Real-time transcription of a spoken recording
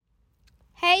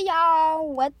Hey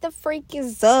y'all, what the freak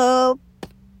is up?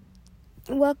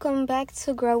 Welcome back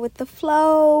to Grow with the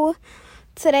Flow.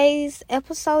 Today's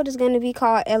episode is going to be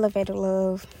called Elevator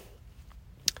Love.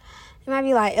 It might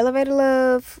be like elevator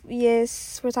love.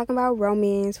 Yes, we're talking about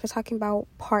romance. We're talking about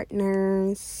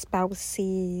partners,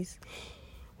 spouses,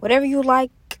 whatever you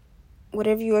like,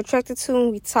 whatever you're attracted to,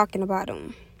 we're talking about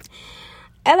them.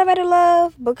 Elevator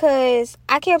love, because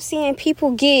I kept seeing people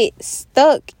get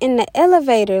stuck in the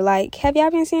elevator. Like, have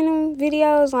y'all been seeing them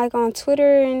videos like on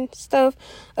Twitter and stuff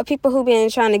of people who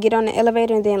been trying to get on the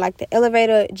elevator and then like the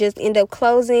elevator just end up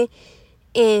closing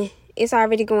and it's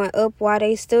already going up while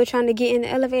they still trying to get in the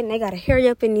elevator and they gotta hurry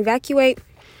up and evacuate.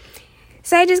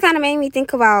 So it just kind of made me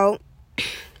think about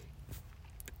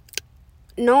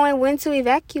knowing when to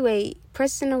evacuate,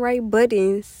 pressing the right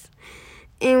buttons.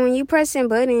 And when you pressing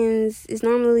buttons, it's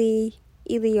normally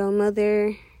either your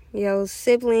mother, your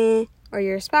sibling, or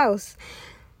your spouse.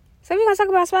 So we're going to talk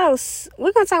about spouse.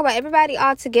 We're going to talk about everybody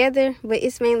all together, but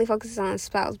it's mainly focused on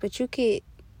spouse. But you could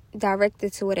direct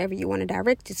it to whatever you want to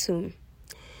direct it to.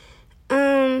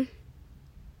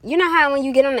 You know how when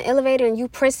you get on the elevator and you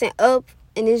pressing up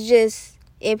and it's just,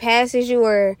 it passes you,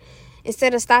 or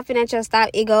instead of stopping at your stop,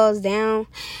 it goes down?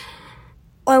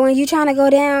 Or when you trying to go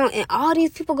down and all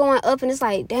these people going up and it's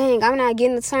like, dang, I'm not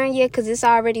getting the turn yet because it's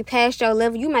already past your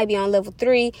level. You might be on level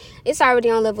 3. It's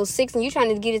already on level 6 and you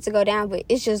trying to get it to go down, but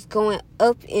it's just going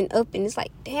up and up. And it's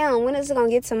like, damn, when is it going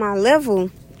to get to my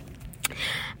level?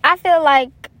 I feel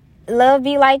like love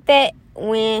be like that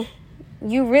when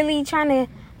you really trying to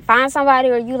find somebody,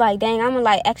 or you like, dang, I'm going to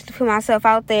like actually put myself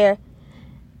out there.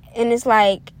 And it's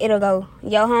like, it'll go,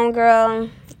 yo, homegirl,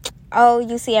 oh,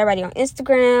 you see everybody on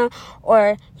Instagram,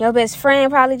 or your best friend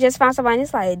probably just found somebody, and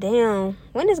it's like, damn,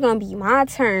 when is going to be my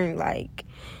turn? Like,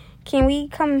 can we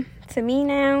come to me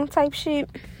now type shit?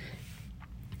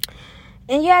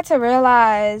 And you have to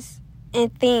realize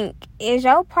and think, is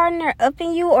your partner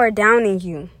upping you or downing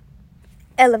you?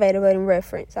 Elevator button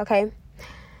reference, okay?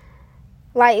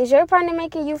 Like, is your partner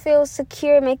making you feel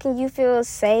secure, making you feel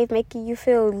safe, making you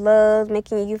feel loved,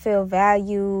 making you feel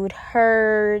valued,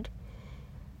 heard?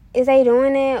 Is they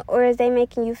doing it, or is they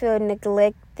making you feel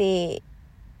neglected?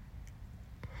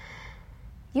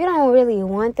 You don't really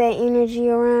want that energy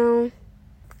around.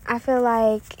 I feel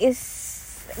like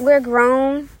we're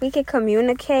grown. We can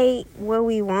communicate what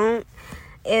we want.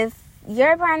 If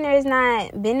your partner is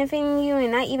not benefiting you,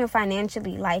 and not even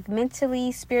financially, like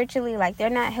mentally, spiritually, like they're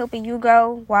not helping you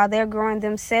grow while they're growing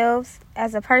themselves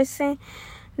as a person,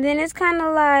 then it's kind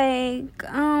of like,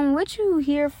 what you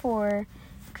here for?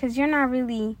 Because you're not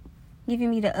really giving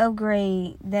me the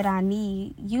upgrade that I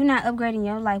need. You not upgrading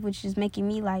your life, which is making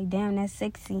me like, damn, that's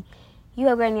sexy. You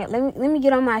upgrading it. Let me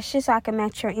get on my shit so I can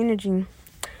match your energy.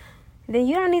 Then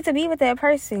you don't need to be with that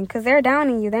person, because they're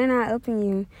downing you. They're not upping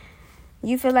you.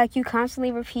 You feel like you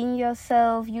constantly repeating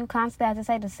yourself. You constantly have to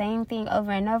say the same thing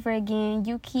over and over again.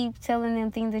 You keep telling them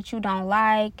things that you don't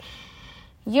like.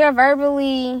 You're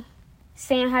verbally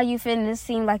saying how you feel, and it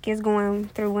seems like it's going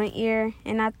through one ear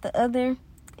and not the other.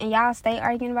 And y'all stay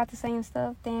arguing about the same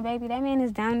stuff, then baby, that man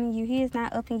is downing you. He is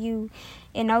not upping you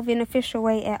in no beneficial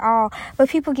way at all. But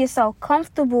people get so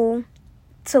comfortable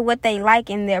to what they like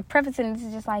and their preference, and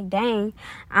it's just like, dang,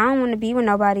 I don't want to be with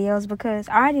nobody else because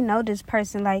I already know this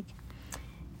person. Like,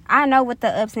 I know what the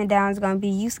ups and downs going to be.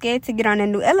 You scared to get on a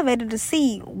new elevator to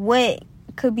see what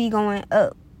could be going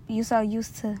up. You so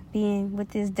used to being with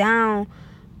this down,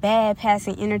 bad,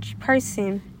 passing energy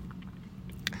person.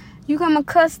 You come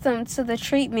accustomed to the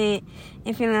treatment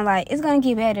and feeling like it's going to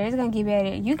get better. It's going to get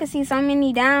better. You can see so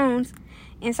many downs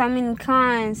and so many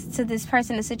cons to this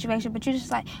person, the situation. But you're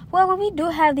just like, well, when we do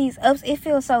have these ups, it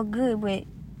feels so good. But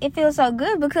it feels so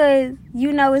good because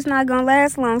you know it's not going to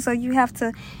last long. So you have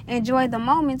to enjoy the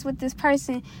moments with this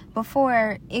person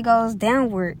before it goes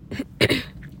downward.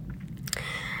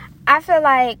 I feel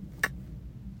like,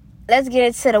 let's get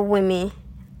into the women.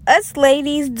 Us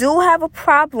ladies do have a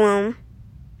problem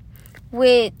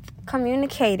with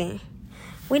communicating.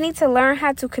 We need to learn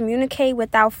how to communicate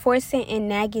without forcing and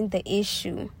nagging the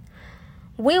issue.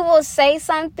 We will say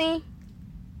something,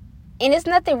 and there's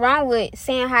nothing wrong with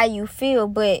saying how you feel,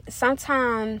 but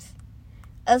sometimes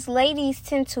us ladies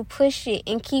tend to push it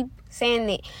and keep saying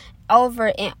it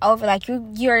over and over. Like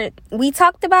we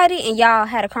talked about it and y'all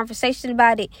had a conversation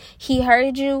about it. He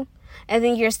heard you, and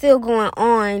then you're still going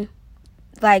on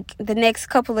like the next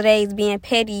couple of days being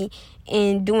petty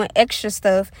and doing extra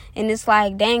stuff. And it's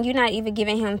like, dang, you're not even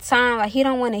giving him time. Like, he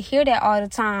don't want to hear that all the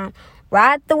time.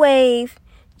 Ride the wave,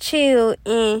 chill,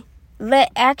 and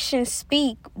let action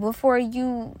speak before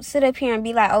you sit up here and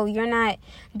be like, oh, you're not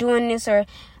doing this, or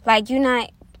like you're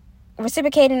not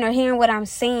reciprocating or hearing what I'm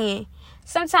saying.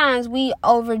 Sometimes we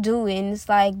overdo it, and it's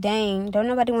like, dang, don't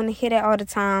nobody want to hear that all the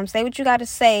time. Say what you got to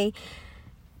say.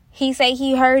 He say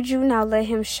he heard you, now let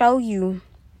him show you.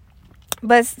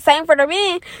 But same for the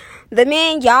men. The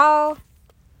men, y'all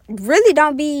really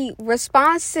don't be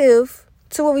responsive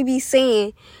to what we be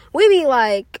saying. We be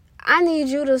like, I need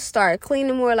you to start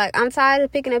cleaning more. Like, I'm tired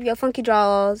of picking up your funky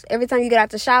drawers. Every time you get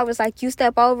out the shower, it's like you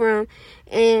step over them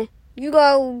and you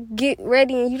go get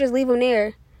ready and you just leave them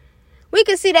there. We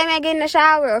can see that man get in the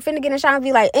shower or finna get in the shower and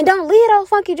be like, and don't leave those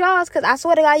funky drawers, because I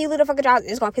swear to God, you leave the funky drawers,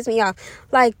 it's going to piss me off.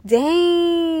 Like,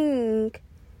 dang.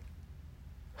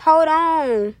 Hold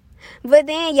on. But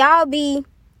then y'all be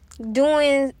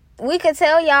doing, we could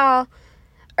tell y'all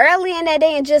early in that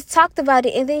day and just talked about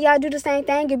it, and then y'all do the same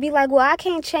thing and be like, well, I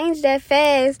can't change that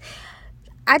fast.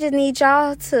 I just need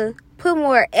y'all to put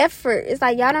more effort. It's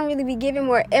like y'all don't really be giving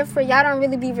more effort. Y'all don't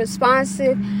really be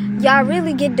responsive. Y'all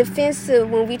really get defensive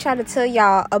when we try to tell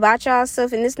y'all about y'all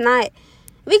stuff, and it's not.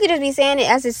 We could just be saying it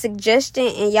as a suggestion,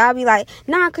 and y'all be like,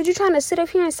 nah, cause you trying to sit up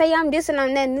here and say I'm this and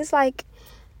I'm that, and it's like,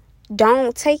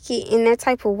 don't take it in that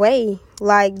type of way.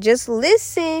 Like, just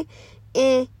listen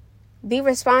and be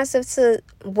responsive to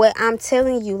what I'm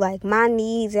telling you, like my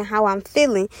needs and how I'm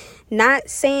feeling. Not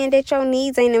saying that your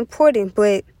needs ain't important,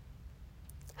 but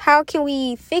how can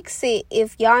we fix it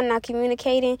if y'all not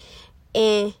communicating?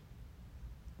 And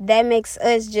that makes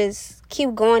us just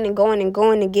keep going and going and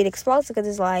going and get explosive, because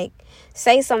it's like,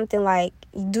 say something like,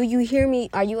 do you hear me?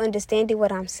 Are you understanding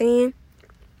what I'm saying?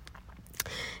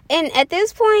 And at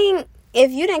this point,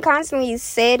 if you didn't constantly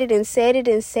said it and said it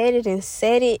and said it and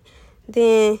said it,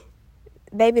 then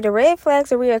baby, the red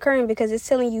flags are reoccurring, because it's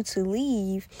telling you to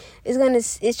leave.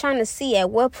 It's trying to see at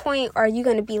what point are you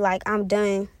gonna be like, I'm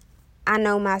done. I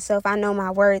know myself. I know my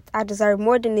worth. I deserve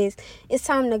more than this. It's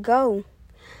time to go.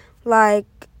 Like,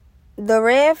 the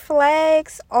red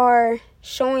flags are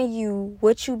showing you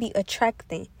what you be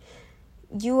attracting.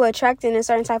 You attracting a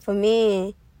certain type of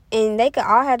man, and they could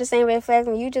all have the same red flags,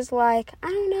 and you just like, I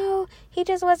don't know. He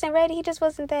just wasn't ready. He just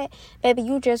wasn't that. Baby,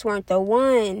 you just weren't the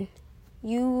one.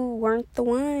 You weren't the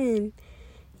one.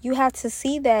 You have to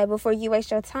see that before you waste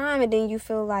your time, and then you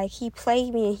feel like he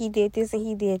played me and he did this and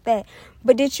he did that.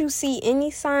 But did you see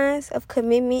any signs of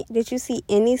commitment? Did you see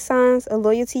any signs of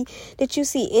loyalty? Did you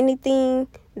see anything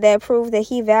that proved that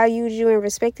he valued you and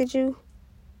respected you?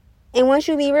 And once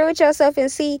you be real with yourself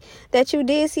and see that you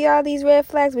did see all these red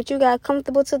flags, but you got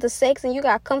comfortable to the sex and you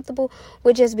got comfortable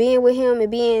with just being with him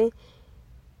and being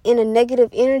in a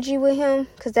negative energy with him,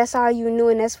 because that's all you knew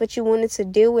and that's what you wanted to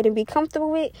deal with and be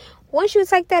comfortable with. Once you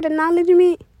take that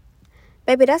acknowledgement,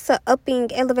 baby, that's a upping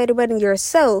elevator button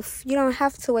yourself. You don't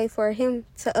have to wait for him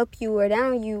to up you or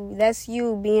down you. That's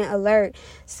you being alert,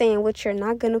 saying what you're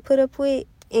not going to put up with,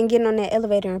 and getting on that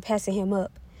elevator and passing him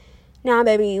up. Now,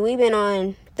 baby, we've been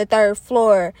on the 3rd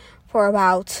floor for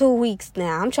about 2 weeks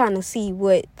now. I'm trying to see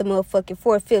what the motherfucking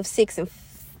 4th, 5th, 6th, and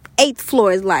 8th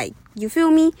floor is like. You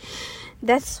feel me?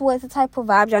 That's what the type of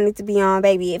vibe y'all need to be on,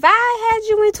 baby. If I had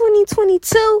you in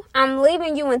 2022, I'm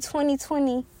leaving you in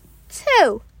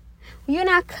 2022. You're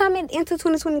not coming into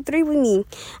 2023 with me.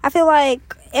 I feel like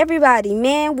everybody,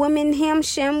 man, woman, him,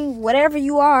 shim, whatever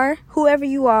you are, whoever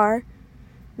you are,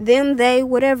 them, they,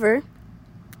 whatever,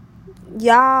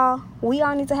 y'all, we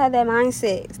all need to have that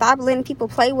mindset. Stop letting people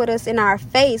play with us in our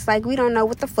face like we don't know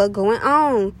what the fuck going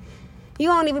on. You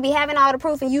don't even be having all the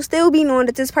proof, and you still be knowing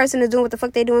that this person is doing what the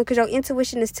fuck they doing, because your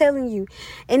intuition is telling you.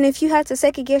 And if you have to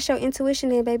second guess your intuition,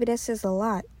 then baby, that says a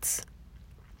lot.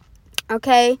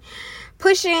 Okay?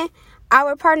 Pushing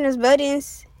our partner's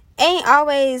buttons ain't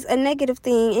always a negative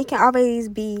thing. It can always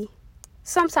be,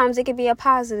 sometimes it can be a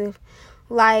positive.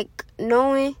 Like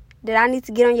knowing that I need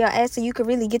to get on your ass so you can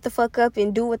really get the fuck up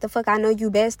and do what the fuck I know you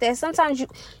best at. Sometimes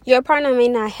your partner may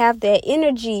not have that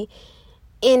energy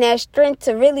and that strength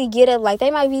to really get up. Like,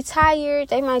 they might be tired.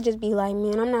 They might just be like,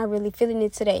 man, I'm not really feeling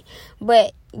it today.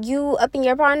 But you upping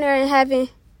your partner and having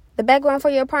the background for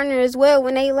your partner as well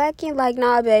when they lacking, like,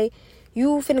 nah, babe, you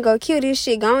finna go kill this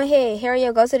shit. Go ahead, hurry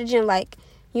up, go to the gym. Like,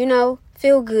 you know,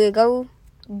 feel good. Go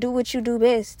do what you do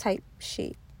best type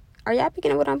shit. Are y'all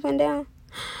picking up what I'm putting down?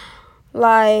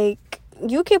 Like,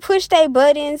 you can push their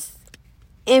buttons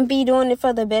and be doing it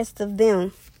for the best of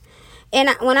them. And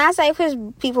when I say push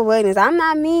people buttons, I'm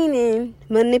not meaning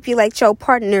manipulate your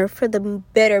partner for the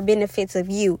better benefits of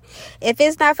you. If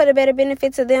it's not for the better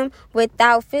benefits of them,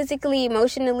 without physically,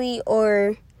 emotionally,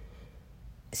 or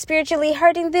spiritually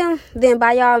hurting them, then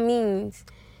by all means,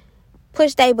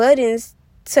 push their buttons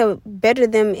to better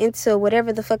them into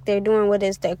whatever the fuck they're doing, whether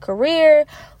it's their career,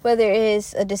 whether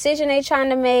it's a decision they're trying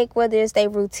to make, whether it's their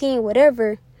routine,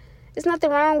 whatever. There's nothing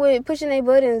wrong with pushing their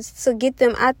buttons to get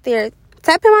them out there.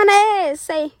 Tap him on the ass.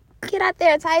 Say, get out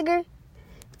there, tiger.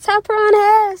 Tap her on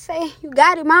the ass. Say, you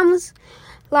got it, mamas.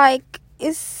 Like,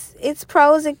 it's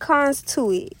pros and cons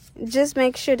to it. Just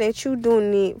make sure that you're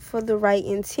doing it for the right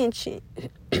intention.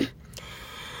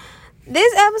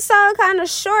 This episode kind of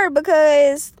short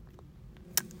because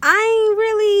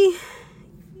I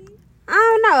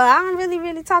don't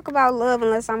really talk about love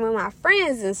unless I'm with my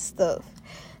friends and stuff.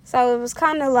 So it was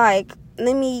kind of like,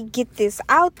 let me get this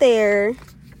out there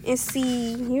and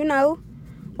see,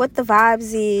 what the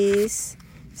vibes is.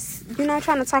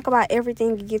 Trying to talk about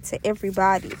everything to get to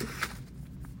everybody.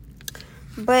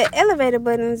 But elevator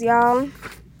buttons, y'all.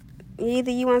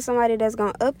 Either you want somebody that's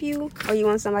going to up you or you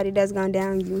want somebody that's going to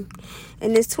down you.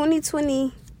 And it's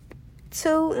 2022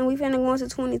 and we finna go into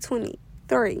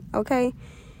 2023, okay?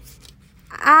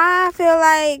 I feel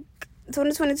like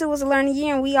 2022 was a learning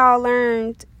year and we all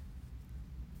learned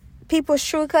people's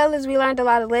true colors. We learned a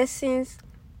lot of lessons.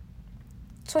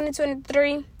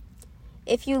 2023,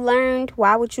 if you learned,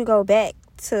 why would you go back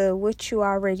to what you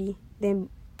already been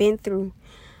through?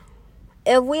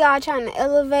 If we all trying to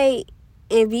elevate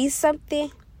and be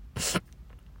something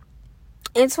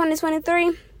in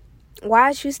 2023,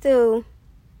 why is you still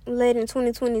letting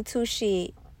 2022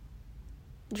 shit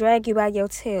drag you by your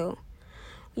tail?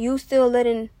 You still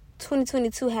letting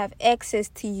 2022 have access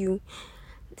to you.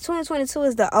 2022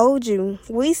 is the old you.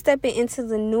 We stepping into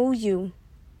the new you,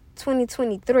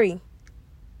 2023.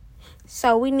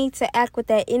 So we need to act with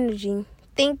that energy.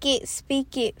 Think it,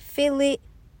 speak it, feel it,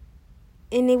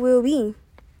 and it will be.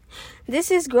 This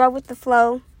is Grow with the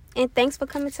Flow, and thanks for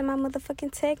coming to my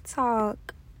motherfucking tech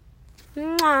talk.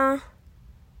 Mwah.